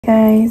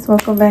Guys,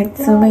 welcome back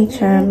to my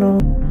channel.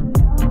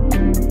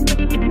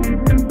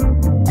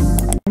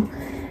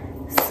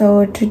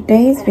 So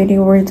today's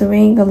video we're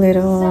doing a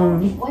little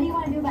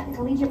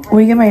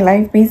week in my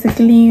life.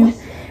 Basically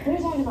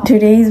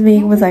today's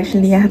week was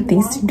actually I had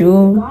things to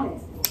do,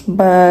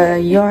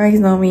 but you guys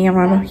know me, I'm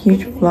not a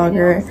huge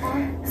vlogger,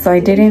 so I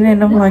didn't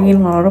end up vlogging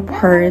a lot of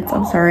parts.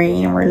 I'm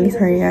sorry, I'm really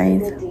sorry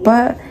guys,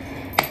 but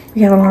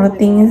we have a lot of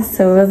things,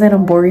 so it wasn't a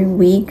boring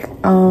week.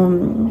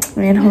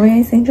 And hope you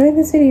guys enjoy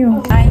this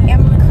video. I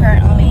am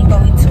currently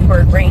going to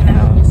work right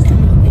now.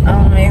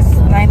 It's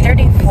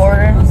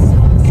 9:34.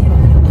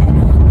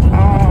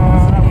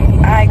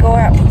 I go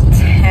at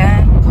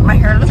 10. My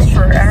hair looks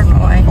short, I don't know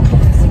why.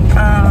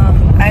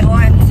 I go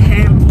at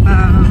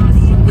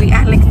 10. We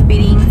act like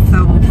speeding,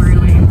 so we're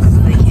doing as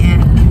I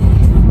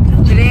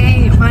can.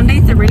 Today,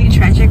 Mondays are really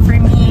tragic for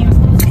me.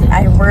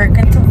 I work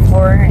until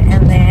 4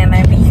 and then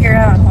I be here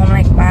at home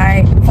like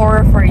by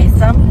 4:40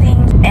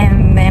 something,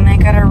 and then I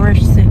gotta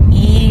rush to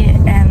eat,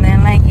 and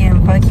then like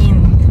in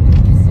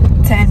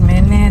fucking 10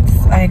 minutes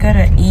I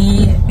gotta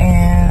eat,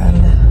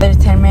 and there's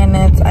 10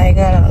 minutes I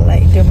gotta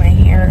like do my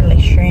hair, like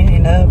straighten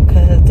it up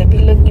because it be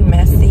looking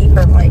messy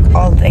from like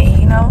all day,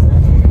 you know,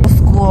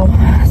 school.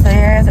 So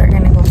you guys are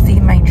gonna go see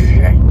my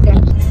trip,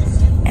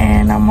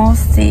 and I'm gonna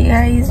see you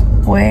guys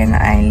when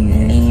I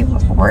leave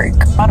work.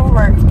 Out of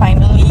work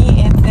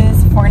finally. It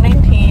is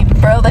 4:19.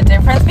 Bro, the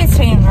difference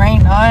between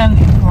right now and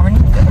in the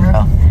morning,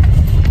 girl.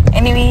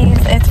 Anyways,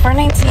 it's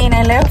 4:19.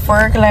 I left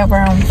work like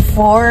around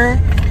 4.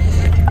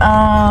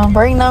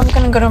 Right now I'm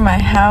gonna go to my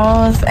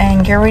house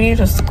and get ready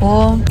to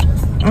school.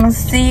 I'll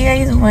see you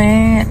guys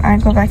when I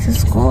go back to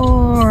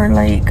school, or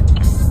like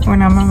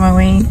when I'm on my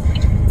way.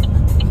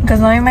 Because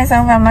knowing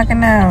myself, I'm not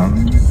even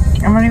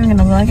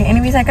gonna vlog it.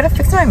 Anyways, I gotta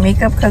fix my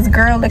makeup because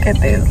girl, look at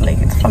this, like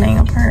it's falling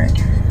apart.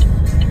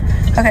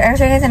 Okay, I'll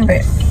see you guys in a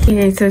bit.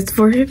 Okay, so it's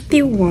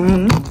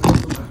 4:51.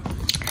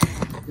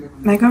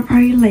 I got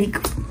probably like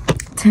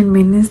 10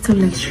 minutes to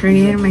like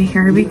straighten my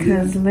hair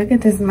because look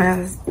at this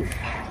mess.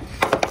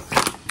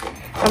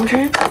 I'm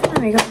trying to fix my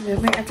makeup a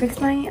little bit. I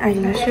fixed my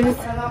eyelashes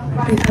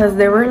because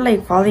they were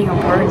like falling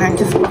apart and I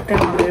just looked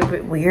them a little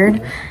bit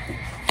weird.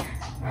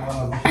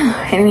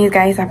 Anyways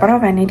guys, I bought a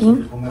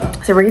vanity,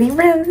 so we're getting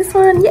rid of this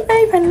one.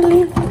 Yay,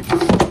 finally,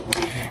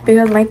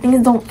 because my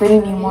things don't fit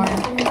anymore.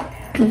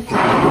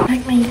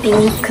 Like my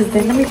things, because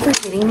then I'll be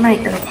forgetting my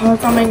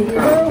AirPods on my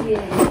girl.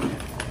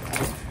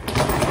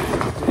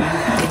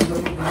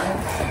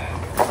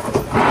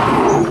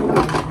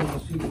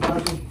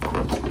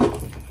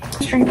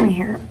 Straighten my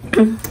hair.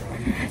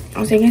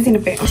 I'll see you guys in a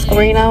bit.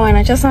 Right now, and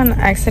I just on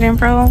accident,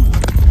 bro.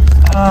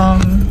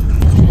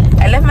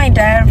 I left my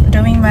dad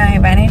doing my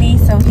vanity,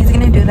 so he's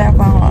gonna do that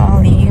while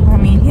I'll leave. I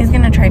mean, he's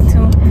gonna try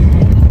to.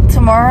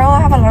 Tomorrow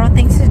I have a lot of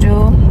things to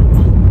do,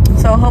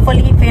 so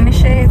hopefully he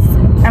finishes.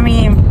 I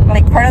mean,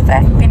 like part of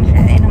that he finishes,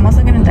 and I'm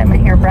also gonna dye my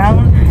hair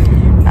brown.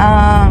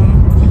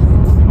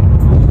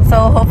 So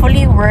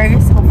hopefully it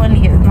works,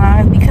 hopefully it's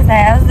not, because I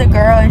asked the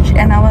girl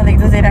and I was like,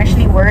 does it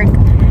actually work?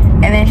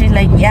 And then she's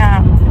like,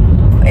 yeah,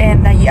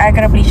 and I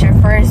gotta bleach it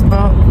first.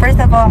 But first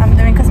of all, I'm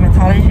doing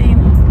cosmetology.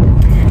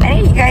 I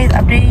need you guys,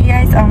 update you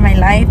guys on my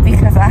life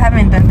because I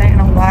haven't done that in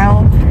a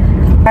while.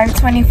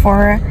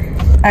 5:24.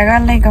 I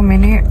got like a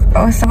minute.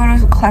 Oh, so I'm going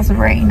to class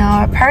right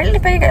now. I probably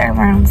leave at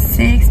around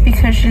 6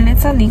 because she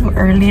lets us leave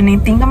early, and I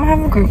think I'm gonna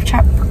have a group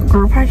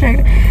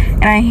project,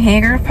 and I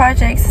hate group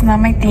projects. It's not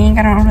my thing.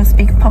 I don't know how to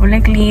speak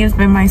publicly. It's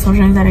been my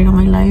social anxiety all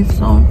my life.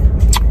 So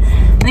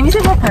let me see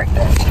my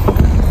practice.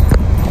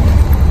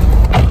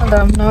 Hold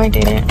on, no I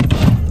didn't.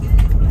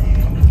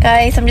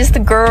 Guys, I'm just a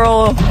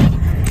girl.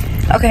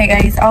 Okay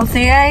guys, I'll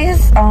see you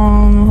guys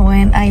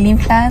when I leave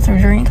class or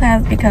during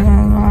class because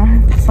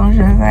I'm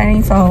social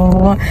anxiety.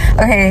 So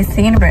okay,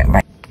 see you in a bit.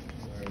 Bye.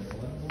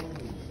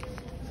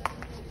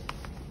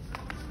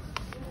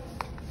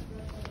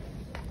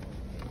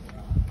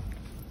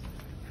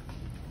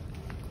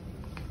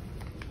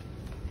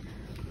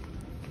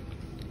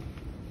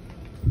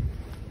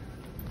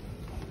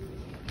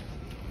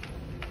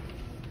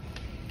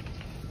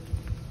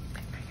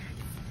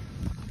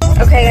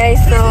 Okay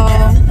guys, so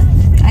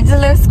I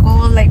just left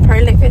school like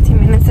probably like 15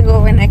 minutes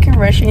ago, and I can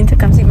rush in to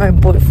come see my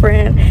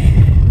boyfriend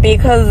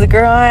because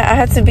girl, I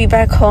had to be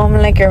back home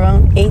like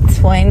around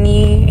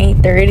 8:20,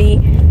 8:30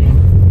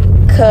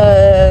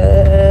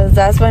 because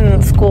that's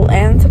when school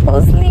ends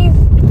supposedly,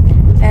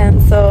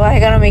 and so I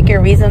gotta make it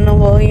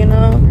reasonable, you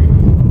know.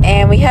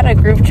 And we had a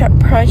group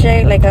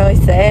project like I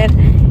always said,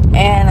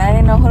 and I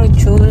didn't know who to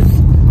choose,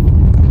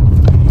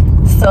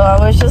 so I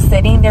was just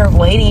sitting there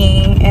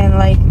waiting, and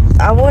like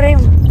I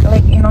wouldn't,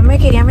 like, you know, me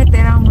quería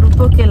meter a un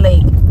grupo que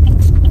like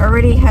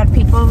already had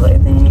people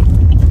with it.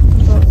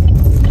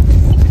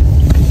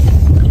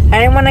 I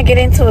didn't want to get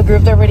into a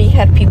group that already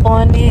had people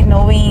in it,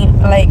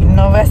 knowing like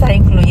no va a estar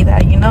incluida,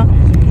 you know.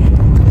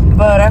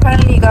 But I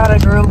finally got a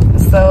group,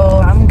 so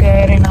I'm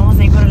good, and I was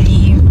able to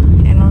leave.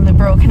 And I'm like,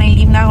 bro, can I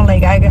leave now?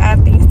 Like, I got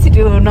things to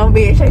do. No,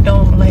 bitch, I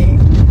don't. Like,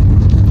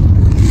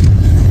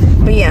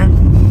 but yeah,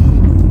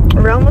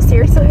 we're almost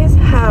here to his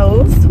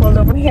house. Well,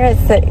 over here at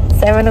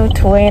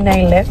 7:02 and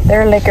I left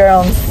there like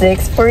around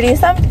 6:40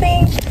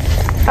 something.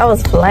 I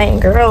was flying,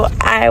 girl.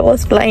 I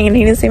was flying. I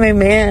need to see my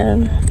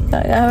man.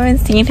 I haven't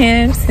seen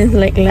him since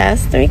like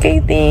last week, I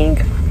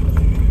think.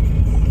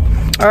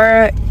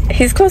 Or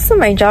he's close to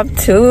my job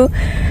too.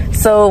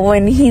 So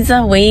when he's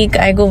awake,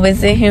 I go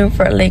visit him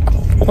for like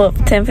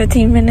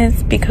 10-15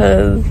 minutes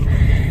because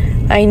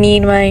I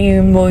need my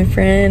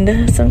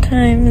boyfriend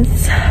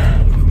sometimes.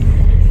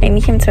 I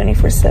need him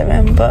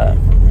 24/7, but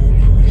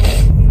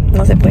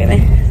no se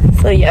puede.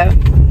 So yeah.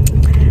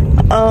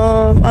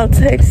 I'll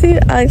text you.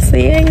 I'll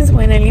see you guys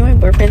when I leave my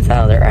boyfriend's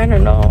house, or I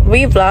don't know.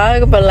 We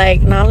vlog, but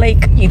like not like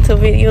YouTube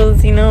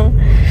videos, you know.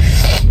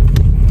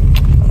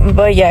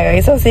 But yeah,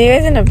 guys, I'll see you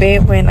guys in a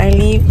bit when I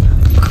leave.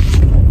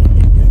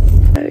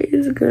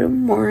 Guys, good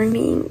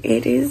morning.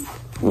 It is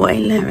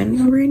 11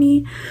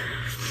 already.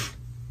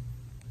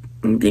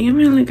 I think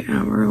I'm like an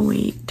hour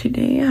awake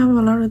today. I have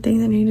a lot of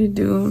things I need to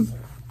do.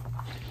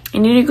 I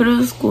need to go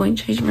to school and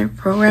change my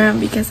program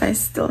because I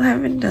still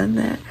haven't done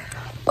that.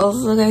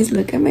 Also, guys,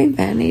 look at my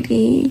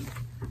vanity.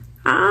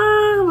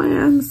 Oh my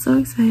god, I'm so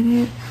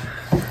excited.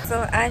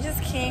 So I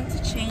just came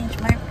to change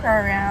my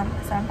program.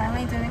 So I'm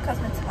finally doing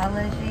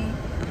cosmetology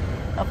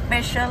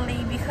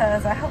officially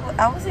because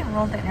I was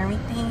enrolled in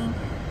everything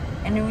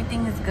and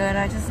everything is good.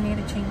 I just need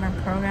to change my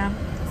program.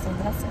 So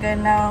that's good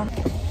now.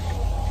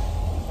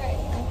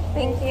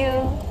 Thank you.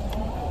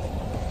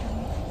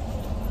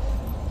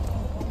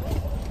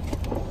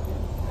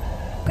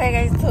 Okay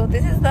guys, so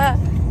this is the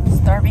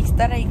Starbucks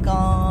that I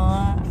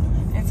got.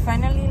 It's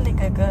finally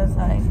like a good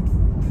size.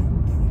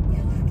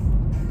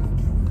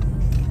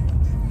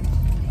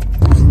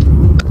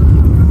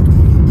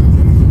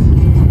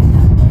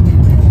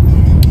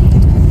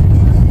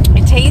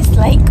 It tastes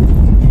like,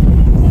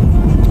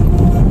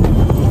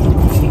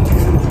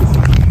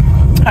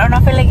 I don't know, I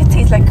feel like it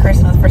tastes like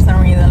Christmas for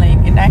some reason.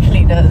 Like it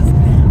actually does.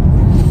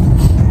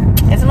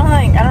 It's not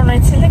like, I don't know,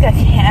 it tastes like a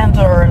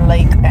candle or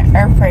like an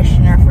air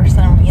freshener for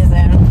some reason.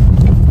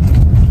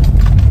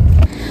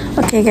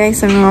 Okay guys,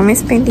 so my mom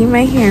is painting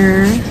my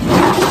hair.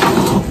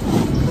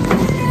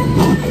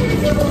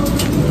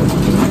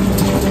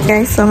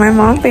 Guys, so my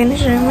mom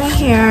finished doing my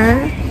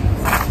hair.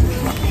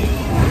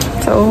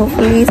 So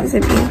hopefully this is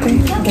a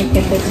pink.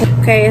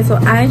 Okay, so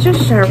I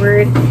just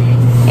showered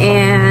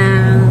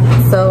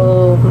and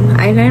so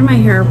I dyed my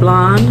hair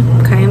blonde,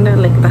 kind of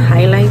like the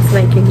highlights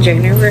like in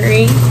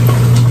January.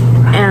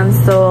 And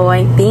so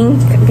I think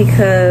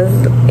because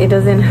it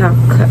doesn't have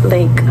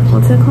like,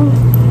 what's it called?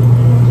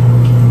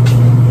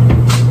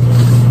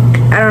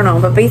 I don't know,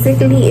 but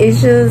basically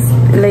it's just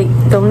like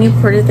the only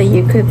parts that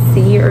you could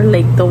see are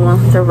like the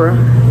ones that were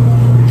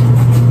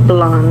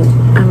blonde,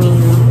 I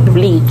mean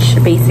bleach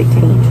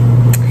basically.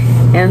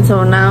 And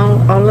so now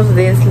all of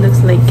this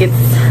looks like it's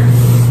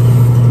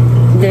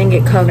didn't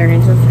get colored,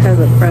 it just has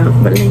a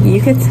brown, but like you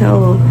could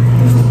tell.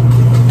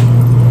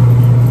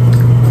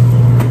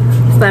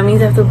 So that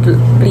means I have to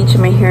bleach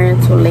my hair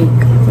until like,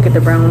 look at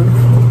the brown.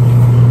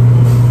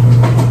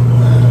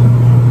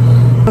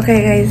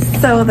 Okay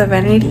guys, so the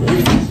vanity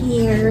is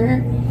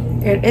here.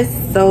 It is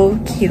so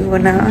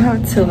cute. Now I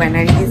have two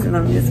vanities and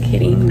I'm just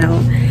kidding.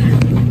 No.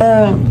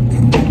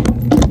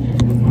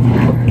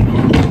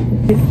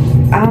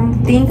 I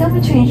think I'm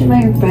gonna change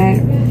my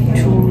bed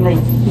to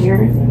like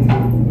here.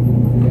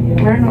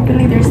 I don't know, I feel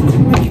like there's too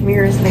much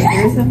mirrors. Like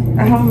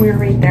I have a mirror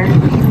right there.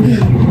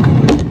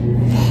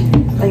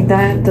 Like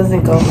that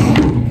doesn't go.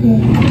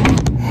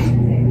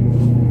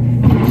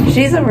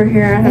 She's over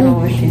here. I don't know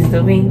what she's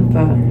doing,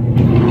 but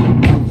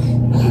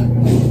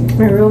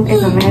my room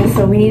is a mess,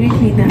 so we need to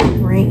clean that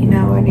right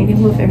now. I need to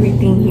move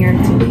everything here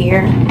to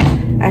here.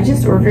 I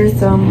just ordered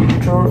some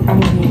drawer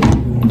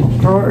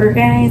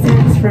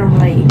organizers from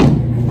like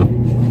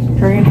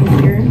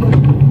here.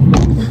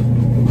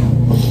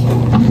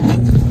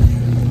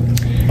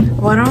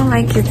 What I don't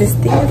like is this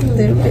thing is a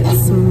little bit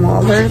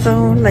smaller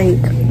though.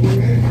 Like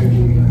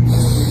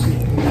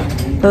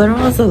the other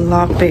one was a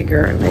lot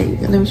bigger.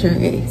 Like let me show you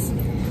guys.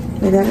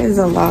 Like that is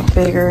a lot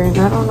bigger, and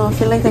I don't know, I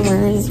feel like the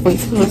mirror is way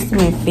too close to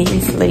my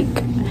face.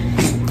 Like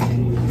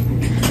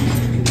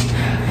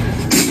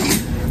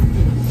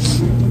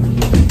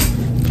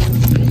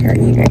here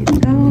you guys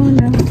go.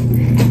 No,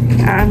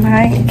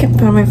 I can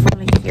put my phone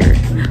like here.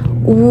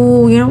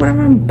 Ooh, you know what I'm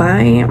gonna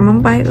buy? I'm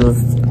gonna buy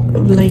those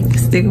like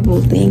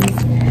stickable things.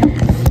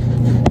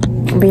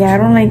 But yeah, I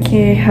don't like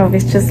it how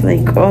it's just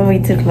like all way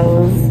too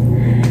close.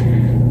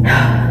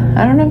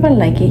 I don't know if I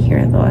like it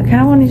here though. I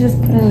kind of want to just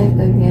put it like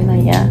again.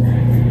 Like yeah,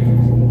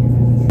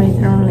 I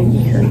don't like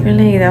it here. I feel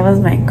like that was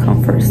my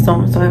comfort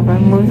zone. So if I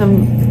move the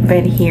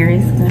bed here,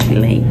 it's gonna be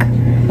like,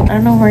 I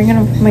don't know where I'm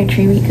gonna put my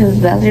tree, because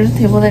that little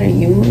table that I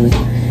use,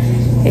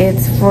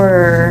 it's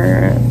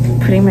for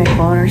putting my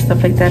phone or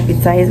stuff like that.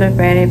 Besides my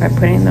bed, if I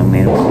put it in the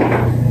middle.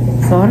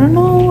 So I don't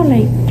know,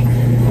 like.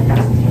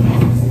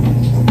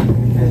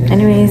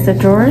 Anyways, the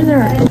drawers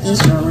are these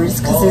drawers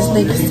because it's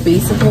like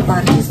spaceable, but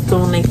I just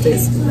don't like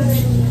this.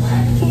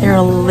 They're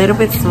a little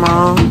bit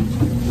small.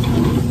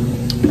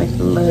 Like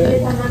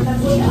look.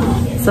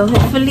 So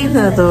hopefully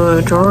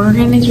the drawer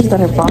organizers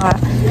that I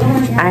bought,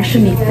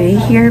 actually fit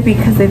here,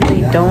 because if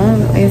they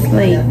don't, it's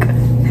like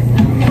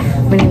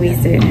really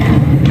wasted.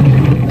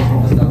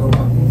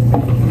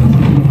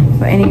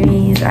 But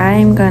anyways,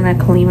 I'm gonna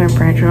clean my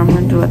bedroom. I'm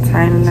gonna do a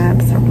time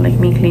lapse of like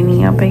me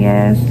cleaning up, I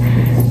guess.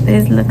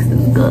 This looks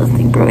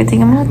disgusting, bro. I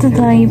think I'm gonna have to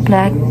dye it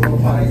black. I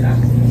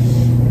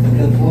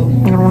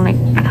don't like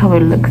how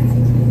it looks.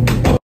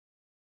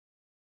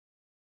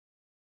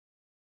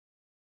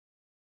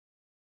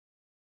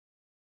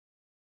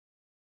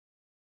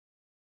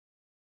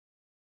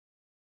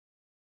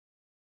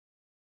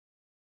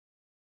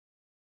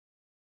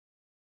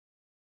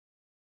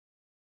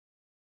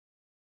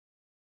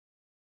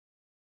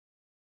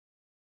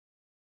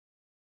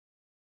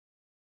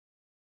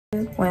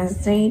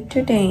 Wednesday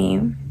today.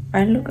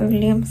 I look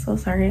ugly. I'm so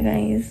sorry,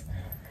 guys.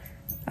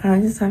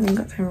 I just haven't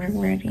got time to get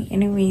ready.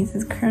 Anyways,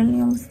 it's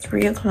currently almost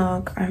 3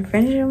 o'clock. I'm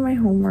finishing my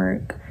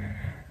homework.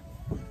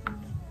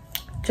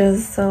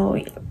 Just so,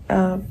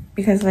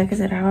 because like I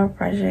said, I have a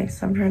project,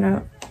 so I'm trying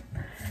to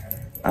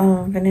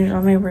finish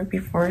all my work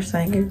before so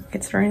I can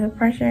get started on the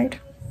project.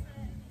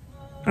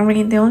 I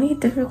mean, the only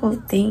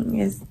difficult thing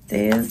is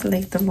this,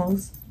 like the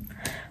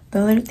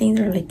other things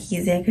are like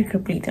easy. I could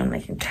complete them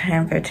like in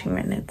 10-15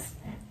 minutes.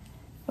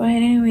 But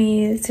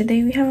anyways,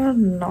 today we have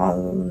not a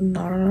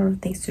lot of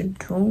things to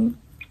do.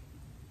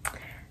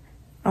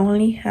 I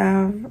only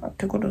have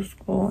to go to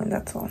school and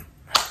that's all.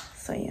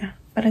 So yeah,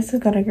 but I still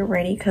gotta get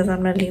ready because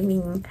I'm not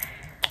leaving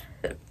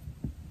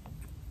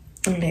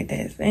like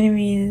this.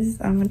 Anyways,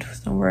 I'm gonna do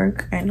some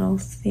work and I'll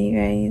see you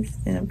guys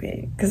in a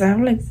bit because I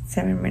have like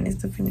 7 minutes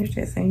to finish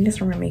this. I need to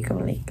start my makeup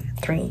like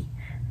 3.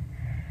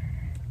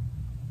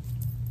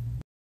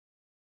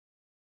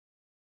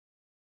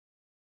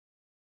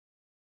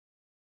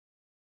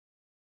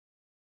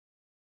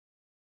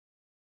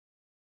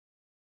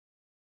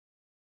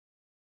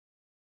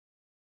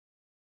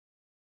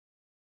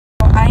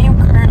 I am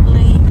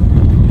currently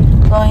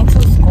going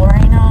to school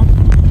right now.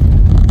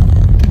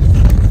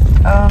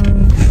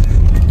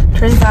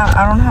 Turns out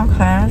I don't have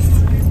class,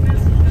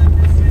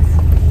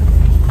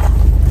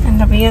 and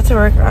we have to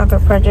work out the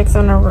projects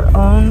on our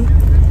own.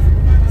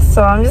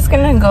 So I'm just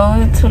gonna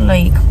go to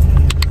like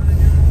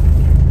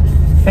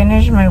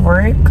finish my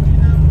work,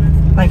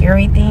 like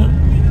everything.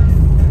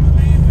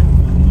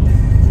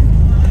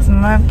 Cause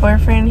my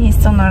boyfriend, he's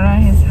still not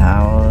at his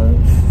house.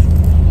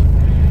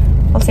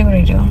 I'll see what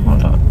I do.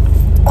 Hold on.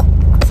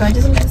 So I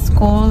just left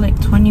school like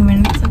 20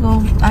 minutes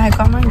ago. I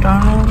got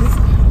McDonald's.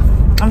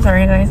 I'm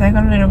sorry guys, I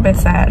got a little bit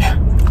sad.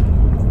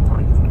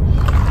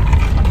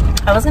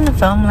 I was gonna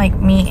film like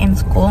me in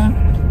school.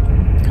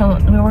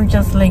 We were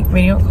just like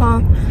video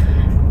call,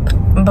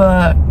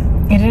 but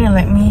it didn't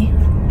let me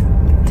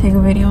take a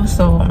video.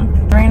 So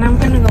right now I'm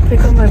gonna go pick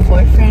up my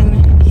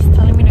boyfriend. He's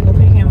telling me to go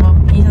pick him up.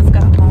 He just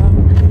got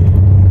home.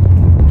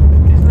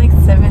 It's like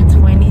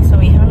 7:20, so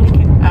we have like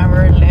an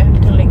hour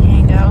left to like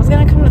hang out. I was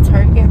gonna come to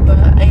Target, but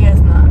I guess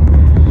not.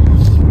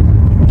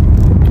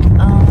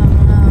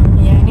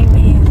 Yeah,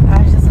 anyways,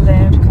 I just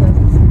left because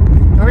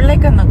we were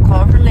like on the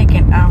call for like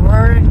an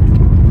hour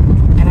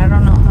and I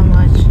don't know how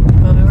much,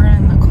 but we were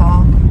in the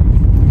call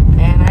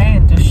and I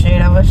didn't do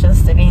shit. I was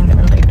just sitting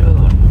there like,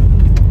 dude.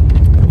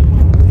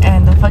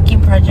 And the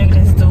fucking project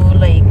is due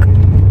like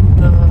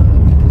the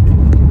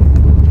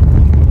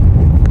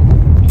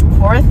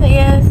 4th, I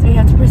guess. We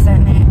have to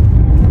present it.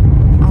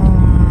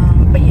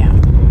 But yeah,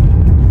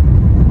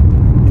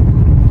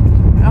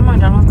 I'm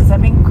McDonald's because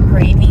I've been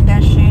craving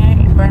that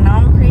shit. Right now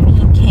I'm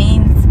craving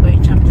Cane's,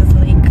 which I'm just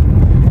like,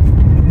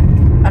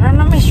 I don't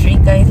know my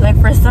street, guys. Like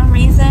for some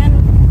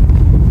reason,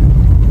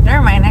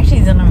 never mind.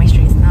 Actually, I don't know my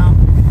streets now.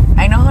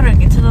 I know how to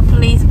get to the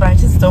place, but I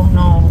just don't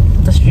know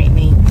the street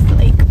names.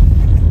 Like,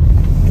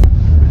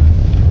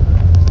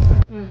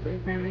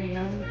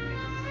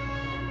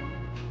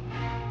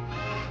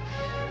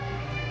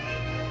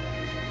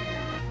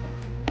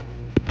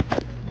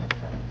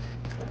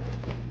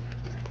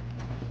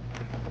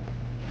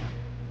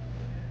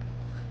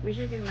 we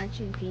should get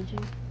matching PJ.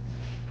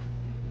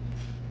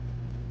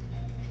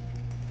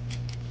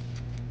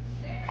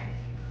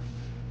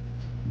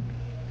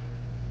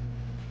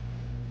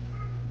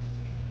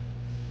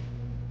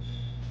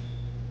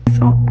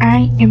 So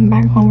I am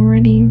back home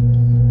already.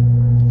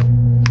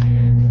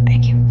 I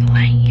can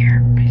fly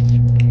here.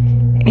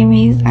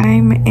 Anyways,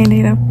 I'm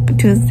ended up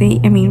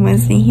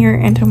Wednesday here,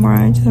 and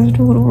tomorrow I just have to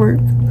go to work.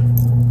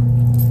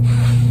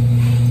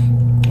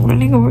 I'm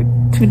gonna go work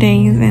 2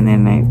 days and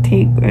then I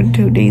take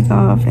 2 days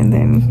off and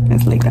then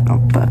it's like that.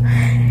 But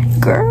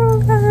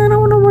girl, I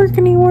don't want to work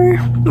anymore.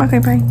 Okay,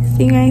 bye.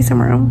 See you guys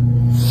tomorrow.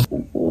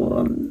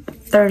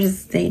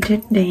 Thursday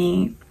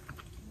today.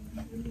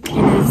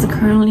 It is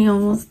currently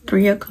almost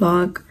 3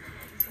 o'clock.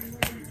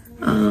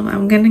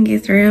 I'm gonna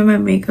get started on my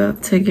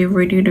makeup to get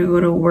ready to go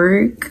to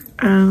work.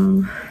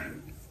 I'm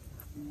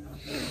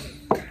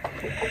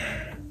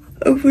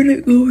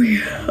gonna go.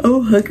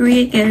 I'm hungry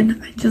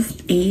again. I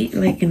just ate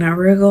like an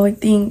hour ago, I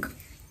think.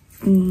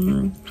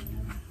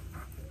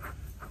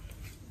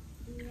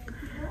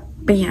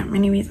 But yeah,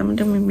 anyways, I'm gonna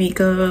do my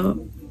makeup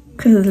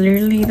because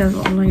literally that's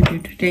all I do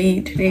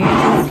today.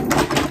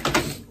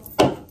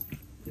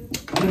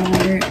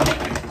 work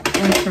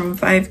from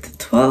 5 to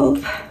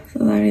 12. So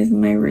that is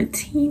my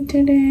routine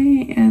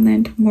today. And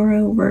then tomorrow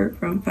I'll work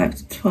from 5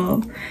 to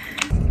 12.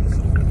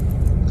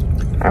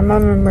 I'm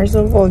on a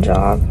merciful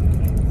job.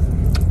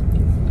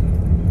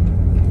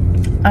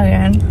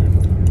 Again,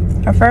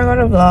 I forgot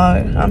to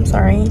vlog. I'm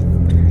sorry.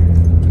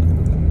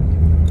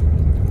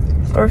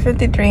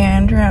 4:53, I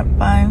enter at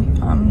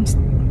 5. I'm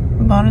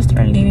about to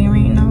start leaving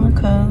right now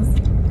because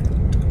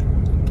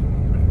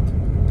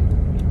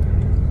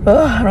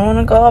I don't want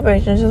to go,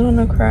 bitch. I just want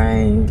to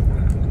cry.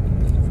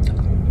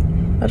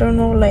 I don't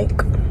know,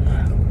 like,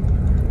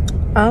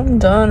 I'm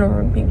done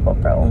over people,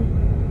 bro.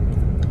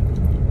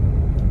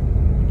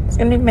 It's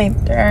gonna be my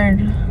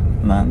 3rd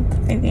month,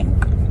 I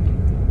think.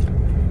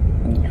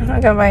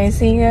 Okay, bye.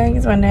 See you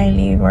guys when I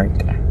leave work.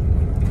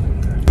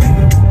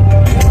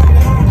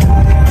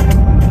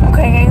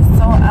 Okay, guys,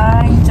 so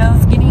I'm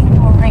just getting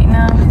home right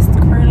now. It's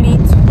currently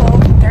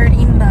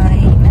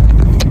 12:39.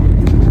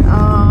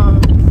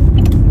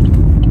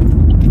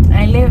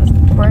 I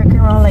work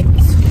around like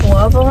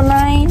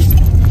 12:09,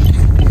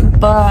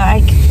 but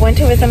I went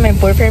to visit my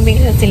boyfriend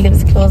because he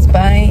lives close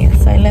by,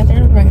 so I left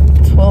her around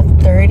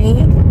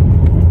 12:30.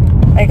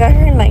 I got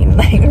here in like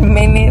 9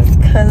 minutes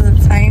because the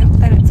time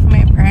that I told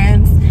my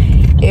parents,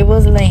 it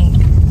was like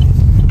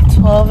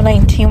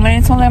 12:19 when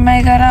I told them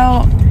I got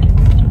out.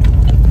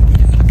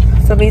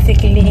 So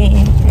basically,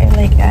 it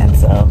like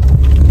adds up.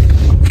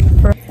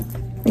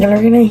 Y'all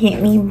are gonna hate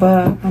me,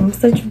 but I'm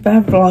such a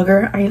bad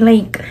vlogger. I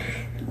like,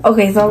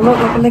 okay, so I woke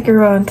up like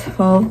around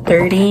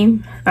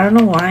 12:30. I don't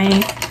know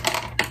why.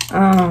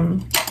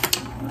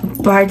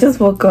 But I just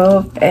woke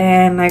up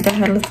and I got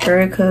hella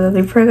scared because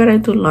I forgot to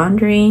do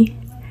laundry.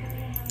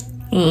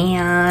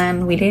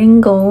 And we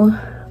didn't go,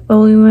 but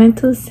we went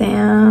to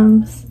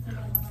Sam's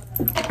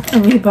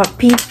and we bought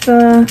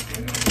pizza.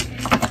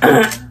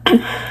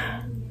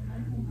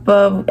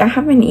 But I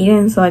haven't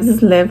eaten, so I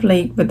just left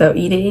like without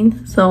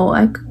eating. So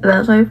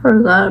that's why I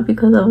forgot,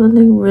 because I was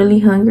like really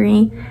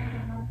hungry.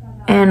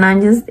 And I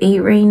just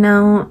ate right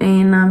now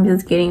and I'm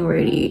just getting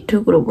ready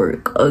to go to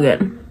work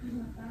again.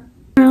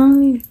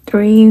 Around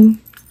 3,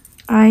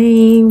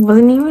 I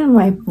wasn't even on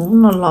my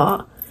phone a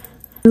lot.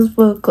 I just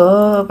woke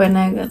up and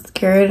I got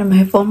scared and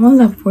my phone was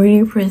at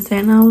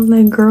 40%. I was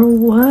like, girl,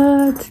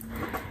 what?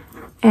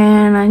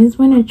 And I just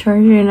went to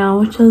charge it and I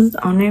was just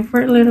on it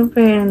for a little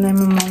bit. And then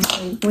my mom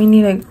was like, we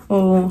need to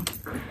go.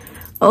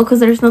 Oh, because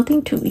there's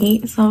nothing to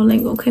eat. So I was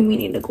like, okay, we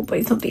need to go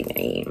buy something to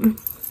eat.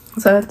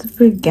 So I had to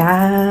put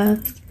gas.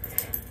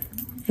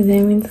 And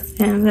then we went to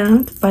Sam's and I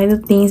had to buy the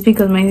things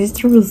because my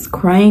sister was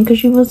crying because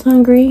she was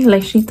hungry.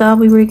 Like, she thought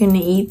we were going to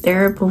eat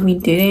there, but we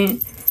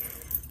didn't.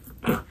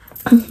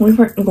 We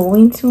weren't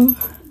going to.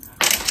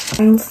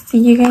 I'll see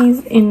you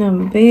guys in a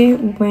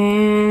bit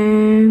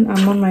when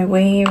I'm on my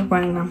way,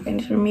 when I'm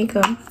finished with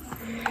makeup.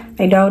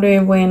 I doubt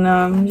it when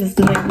I'm just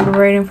like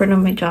right in front of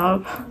my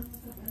job.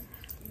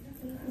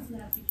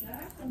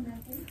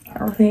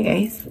 I'll see you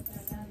guys.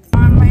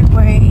 On my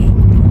way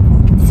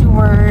to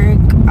work,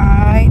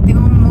 I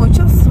tengo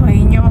mucho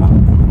sueño.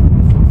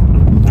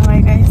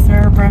 Like, I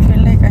swear, bro, I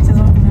feel like I just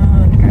want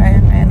to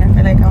drive and I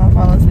feel like I'm gonna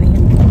fall asleep.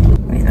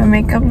 My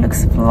makeup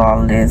looks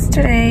flawless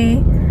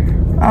today.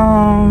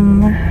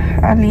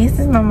 At least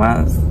it's my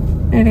mom's.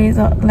 It is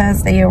the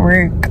last day of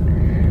work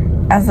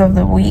as of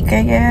the week,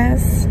 I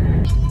guess.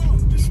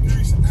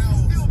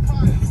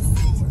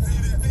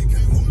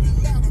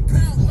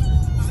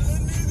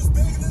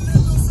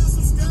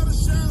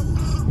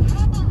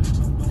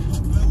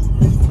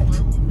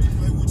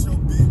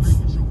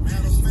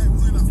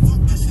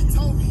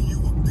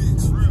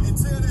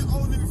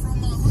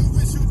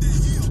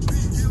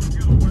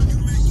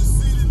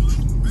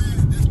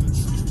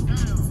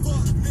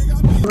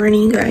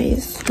 Morning,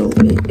 guys. So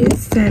it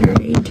is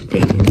Saturday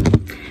today.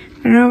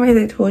 I don't know if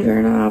I told you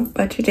or not,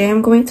 but today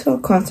I'm going to a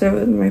concert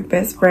with my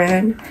best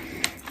friend.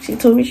 She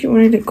told me she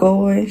wanted to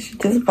go and she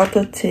just bought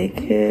the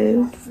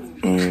tickets,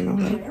 and I'm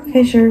like,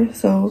 okay, sure.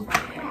 So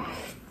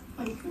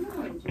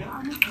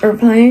we're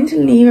planning to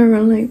leave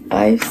around like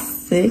 5,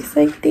 6,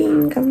 I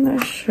think. I'm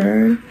not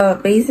sure.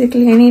 But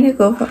basically, I need to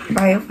go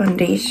buy a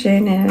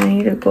foundation and I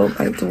need to go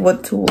buy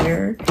what to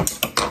wear.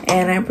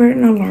 And I put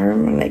an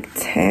alarm at like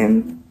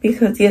 10.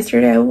 Because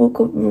yesterday I woke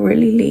up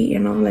really late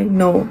and I'm like,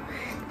 no,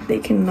 they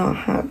cannot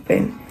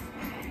happen.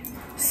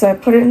 So I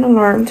put in an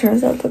alarm.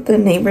 Turns out that the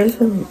neighbors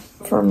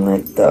from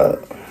like the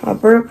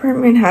upper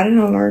apartment had an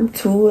alarm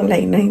too at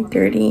like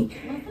 9:30.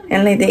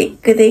 And like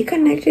they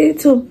connected it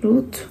to a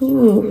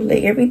Bluetooth.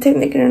 Like every time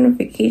they get a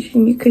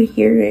notification, you could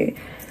hear it.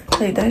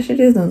 Like that shit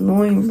is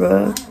annoying,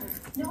 bro.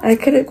 I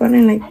could have gone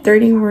in like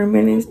 30 more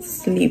minutes to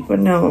sleep, but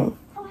no.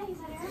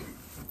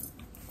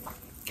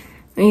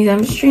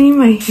 I'm straightening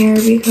my hair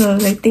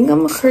because I think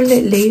I'm gonna curl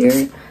it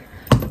later,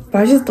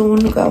 but I just don't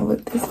want to go out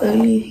with this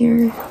ugly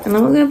hair. And I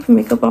was gonna put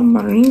makeup on,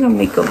 but I ain't got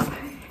makeup.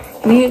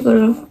 I need to go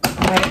to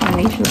buy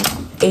foundation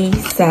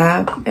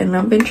ASAP. And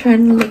I've been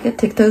trying to look at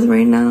TikToks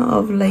right now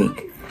of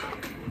like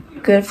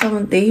good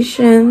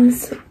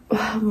foundations.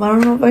 I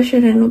don't know if I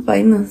should end up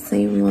buying the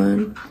same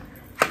one.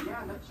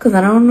 because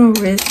I don't want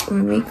to risk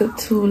my makeup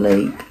to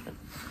like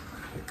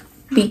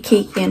be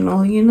cakey and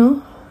all, you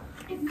know.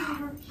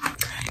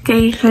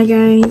 Okay, hi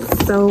guys,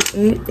 so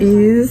it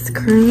is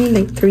currently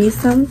like 3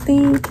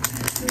 something.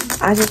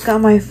 I just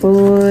got my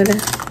food.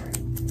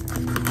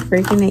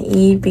 We're gonna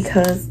eat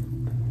because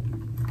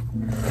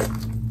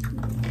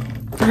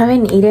I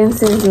haven't eaten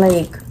since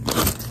like,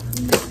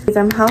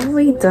 I'm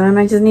halfway done.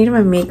 I just needed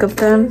my makeup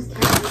done.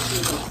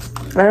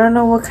 I don't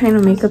know what kind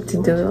of makeup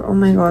to do. Oh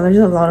my god, there's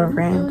a lot of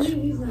ranch.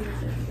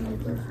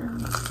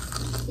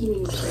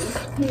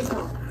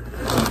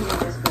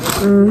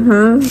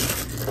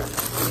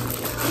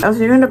 I'll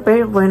see you in a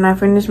bit when I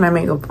finish my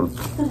makeup.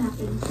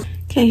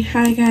 Okay,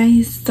 hi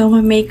guys. So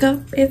my makeup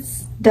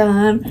is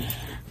done.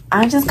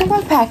 I just got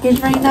my package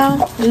right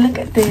now. Look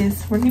at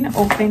this. We're gonna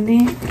open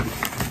it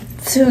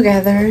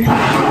together.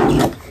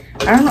 I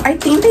don't know. I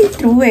think they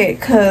threw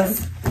it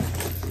because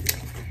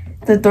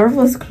the door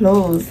was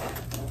closed.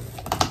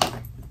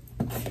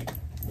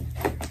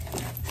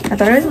 I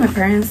thought it was my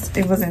parents.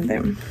 It wasn't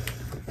them.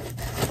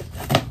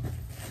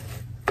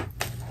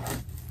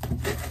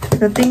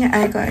 The thing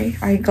I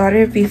got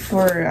it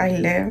before I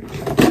left.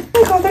 Oh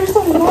my god, there's a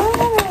lot.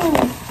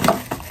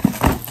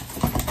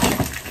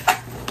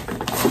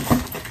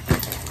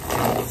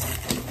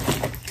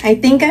 I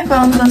think I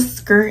found the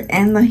skirt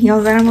and the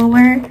heels that I'm gonna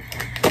wear,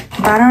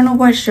 but I don't know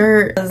what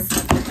shirt.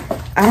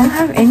 I don't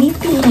have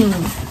anything.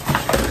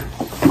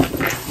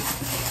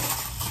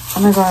 Oh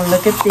my god,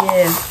 look at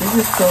this. This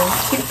is so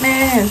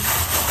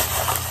cuteness.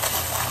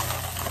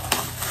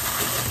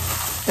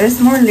 There's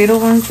more little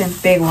ones than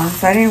big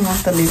ones. I didn't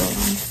want the little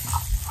ones.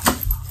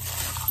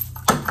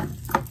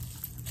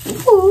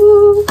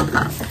 Ooh.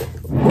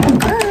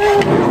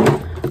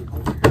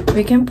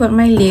 We can put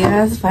my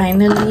ligas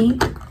finally.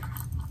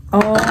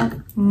 Oh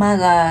my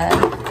god.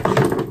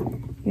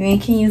 We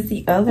can use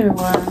the other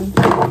one.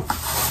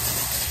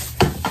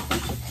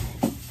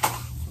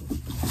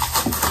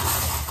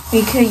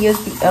 We could use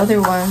the other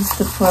ones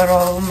to put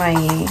all my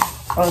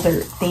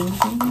other things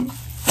in it.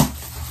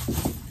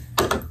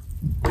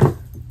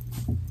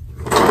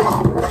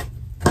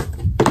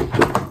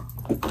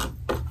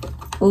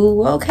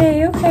 Ooh,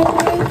 okay.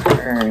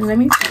 Sure. Let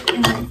me put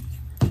it in.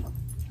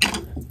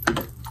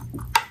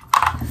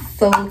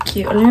 So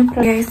cute. Let me put.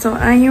 Okay, so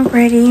I am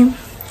ready.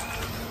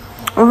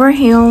 Over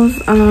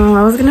heels.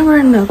 I was gonna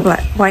wear the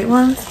white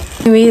ones.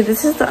 Anyway,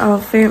 this is the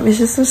outfit. It's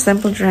just a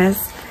simple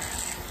dress.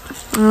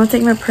 I'll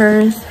take my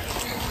purse.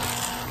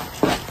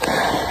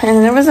 And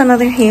then there was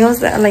another heels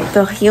that like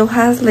the heel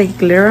has like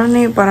glitter on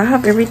it, but I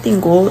have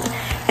everything gold,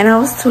 and I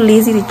was too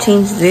lazy to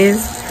change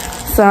this,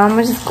 so I'm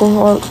gonna just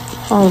go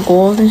all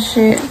gold and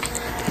shit.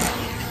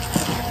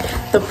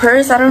 The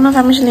purse, I don't know if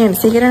I'm actually gonna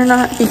take it or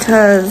not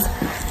because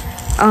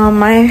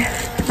my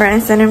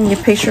friend sent me a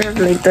picture of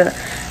like the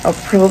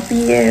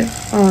appropriate.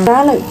 I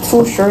have like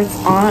 2 shirts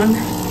on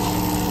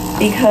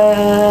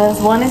because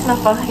one is la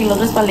faja y el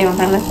otro es para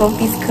levantar las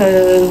pompis,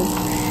 because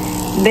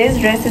this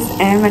dress is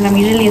M and I'm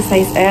usually a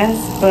size S,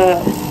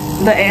 but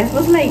the S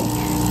was like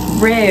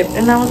ripped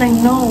and I was like,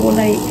 no,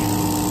 like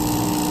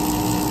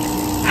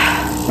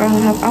bro,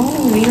 I want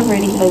to read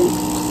already, like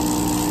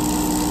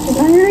just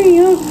hurry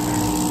up.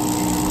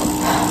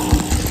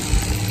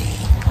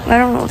 I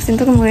don't know,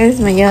 siento que me voy a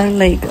desmayar.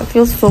 Like I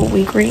feel so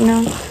weak right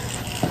now.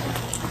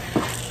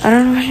 I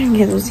don't know if I can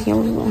get those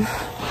heels though.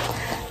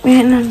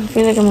 Man, I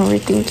feel like I'm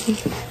overthinking.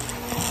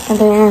 And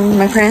then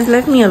my parents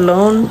left me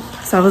alone,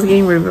 so I was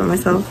getting rid of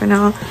myself right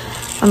now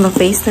on the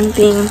FaceTime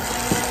thing.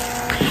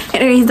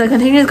 Anyways, the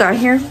containers got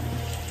here.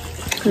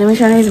 Let me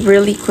show you guys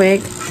really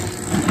quick.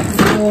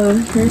 So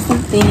here's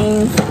some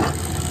things.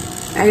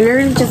 I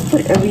literally just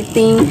put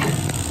everything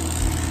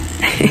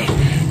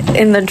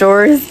in the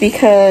drawers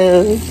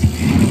because,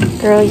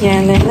 girl, yeah.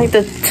 And then like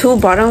the 2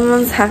 bottom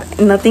ones have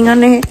nothing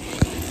on it.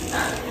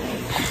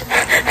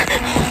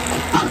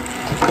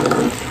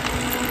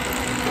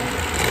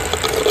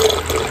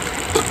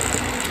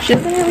 She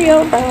doesn't hurry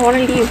up, but I want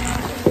to leave.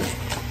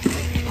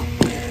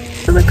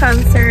 To the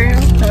concert.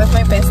 That was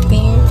my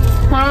bestie.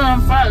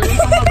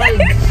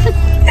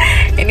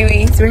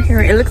 Anyways, we're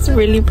here. It looks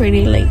really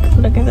pretty. Like,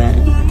 look at that.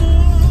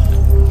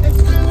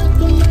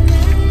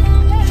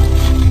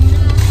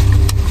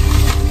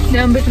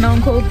 Damn, bitch, now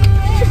I'm cold.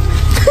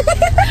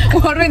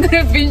 Water in the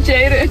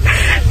pinche.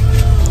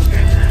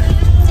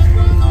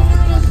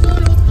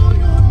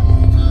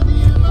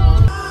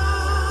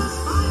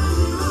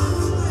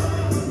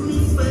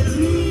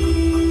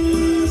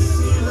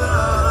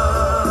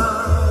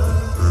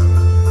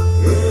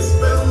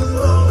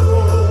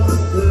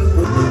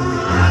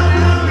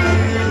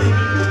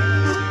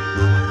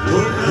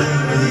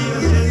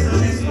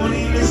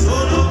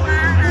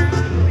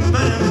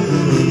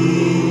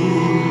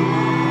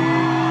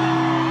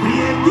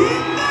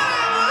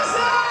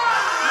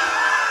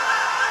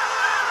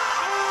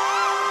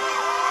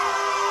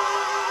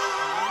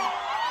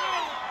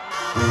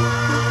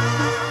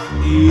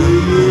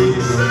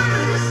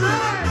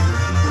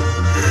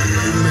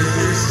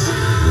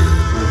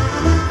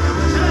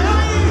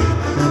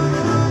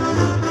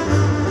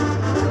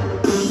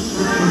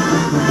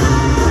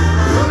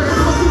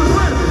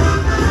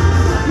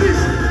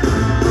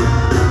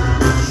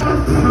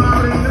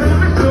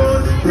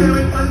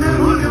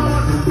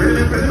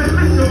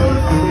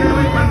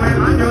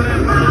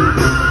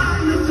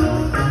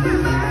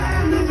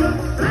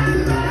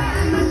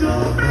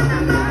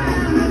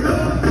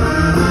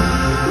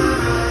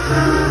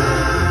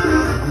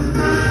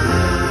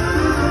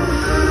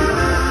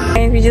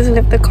 we just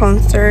left the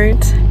concert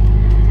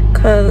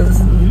because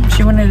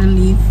she wanted to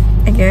leave,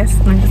 I guess.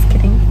 No, I'm just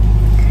kidding.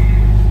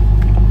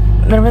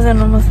 There wasn't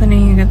almost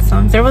any good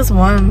songs. There was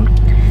one,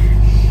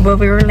 but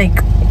we were like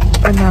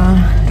in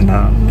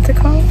the what's it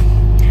called?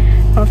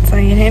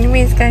 Outside.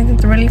 Anyways, guys,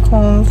 it's really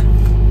cold.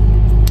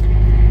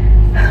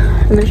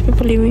 There's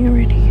people leaving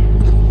already.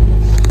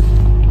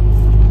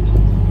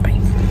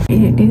 Bye.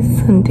 It is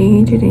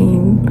Sunday today.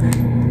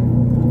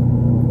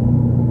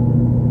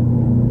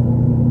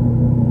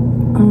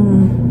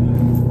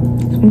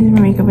 I did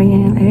my makeup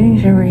again. I didn't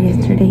shower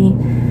yesterday.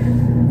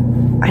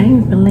 I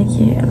didn't feel like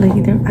it.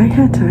 Like I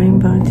had time,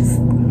 but just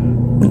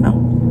no.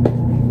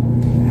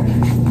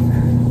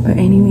 But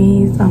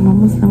anyways, I'm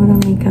almost done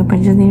with the makeup. I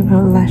just need to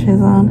put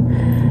lashes on.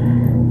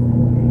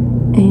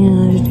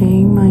 And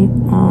today my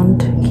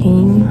aunt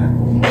came.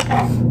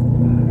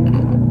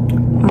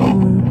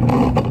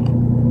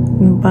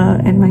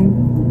 And my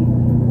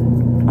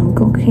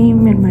uncle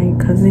came and my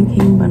cousin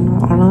came, but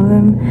not all of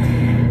them.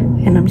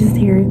 And I'm just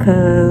here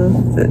because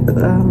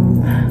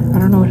I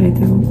don't know what to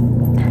do.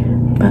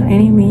 But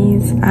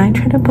anyways, I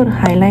tried to put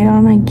highlight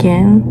on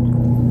again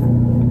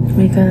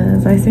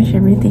because I switched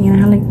everything and I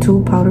had like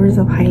 2 powders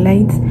of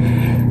highlights. So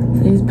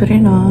I just put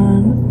it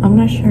on. I'm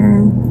not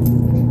sure.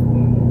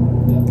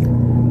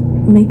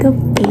 Makeup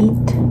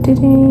 8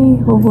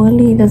 today.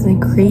 Hopefully it doesn't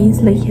crease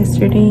like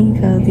yesterday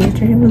because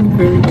yesterday was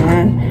really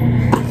bad.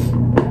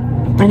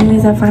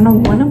 Anyways, I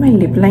found one of my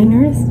lip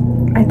liners.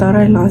 I thought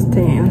I lost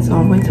it, and so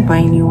I went to buy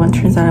a new one.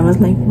 Turns out I was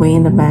like way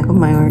in the back of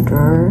my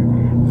drawer.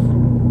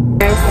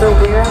 Guys, so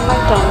we're at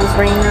McDonald's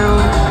right now.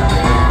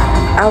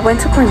 I went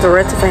to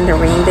Pandora to find the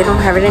ring. They don't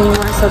have it anymore,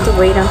 so I have to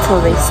wait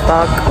until they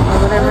stock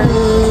or whatever.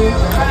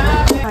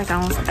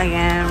 McDonald's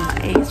again.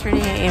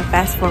 Yesterday I ate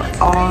fast food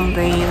all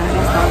day. That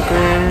is not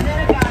good.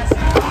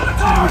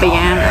 But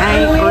yeah,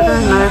 I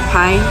ordered another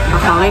pie, a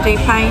holiday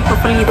pie.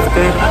 Hopefully it's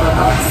good.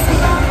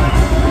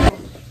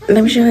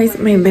 Let me show you guys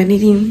my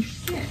vanity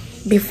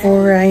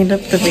before I end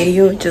up the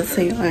video, just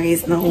so you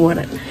guys know what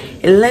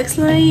it looks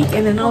like,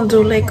 and then I'll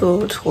do like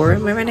a tour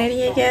of my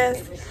vanity, I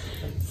guess.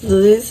 So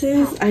this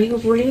is, I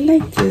really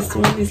like this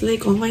one. It's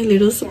like all my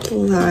little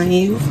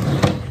supplies.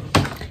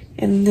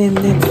 And then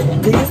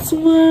this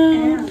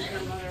one,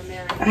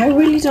 I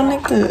really don't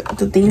like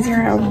the things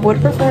here. I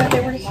would prefer if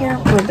they were here,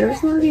 but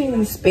there's not really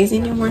any space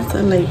anymore,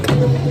 so like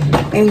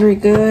it's very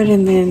good.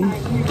 And then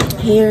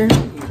here,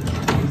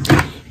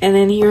 and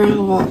then here I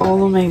have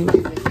all of my,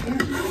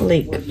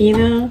 like, you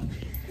know.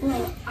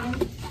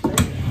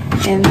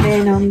 And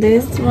then on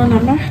this one,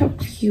 I'm not a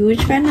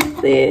huge fan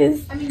of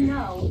this.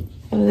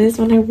 This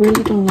one I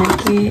really don't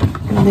like it.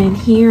 And then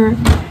here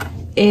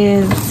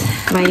is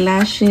my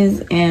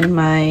lashes and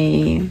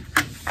my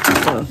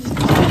stuff.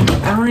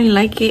 I don't really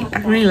like it. I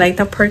don't really like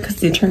that part because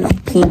they turn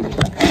pink.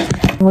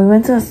 We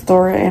went to a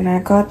store and I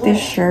got this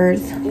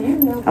shirt.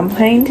 I'm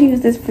planning to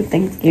use this for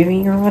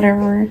Thanksgiving or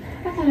whatever.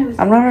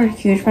 I'm not a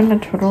huge fan of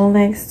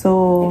turtlenecks,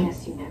 so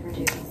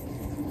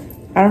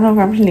I don't know if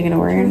I'm really gonna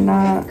wear it or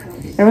not.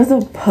 There was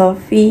a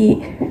puffy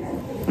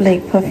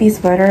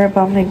sweater,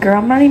 but I'm like, girl,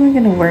 I'm not even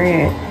gonna wear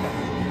it.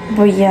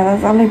 But yeah,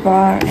 that's all I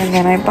bought. And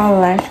then I bought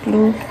lash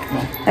glue.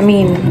 I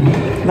mean,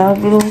 nail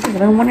glue, because I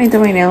don't want to do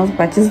my nails,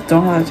 but I just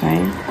don't have the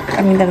time.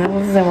 I mean, the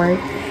nails doesn't work.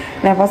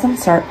 And I bought some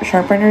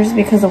sharpeners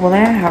because the one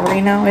that I have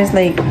right now is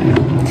like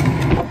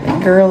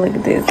girl,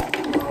 like this.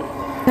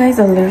 Guys,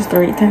 a little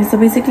story time. So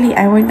basically,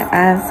 I went to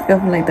ask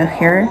of like the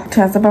hair,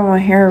 to ask about my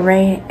hair,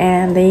 right?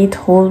 And they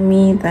told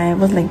me that it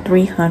was like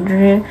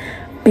 300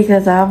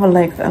 because I have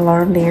like a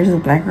lot of layers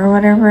of black or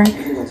whatever.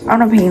 I'm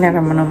not paying that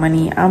amount of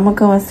money. I'm gonna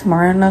go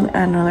tomorrow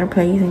another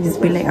place and just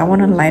be like, I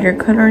want a lighter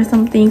color or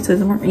something so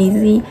it's more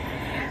easy,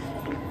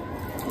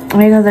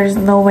 because there's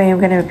no way I'm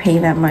gonna pay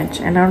that much,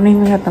 and I don't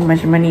even have that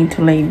much money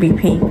to like be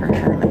paying for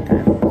hair like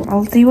that.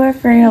 I'll see what I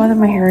figure out with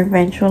my hair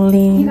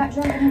eventually.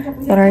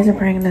 But I was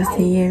probably gonna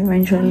see it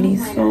eventually,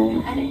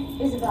 so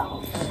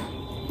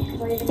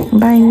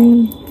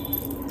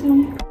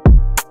bye.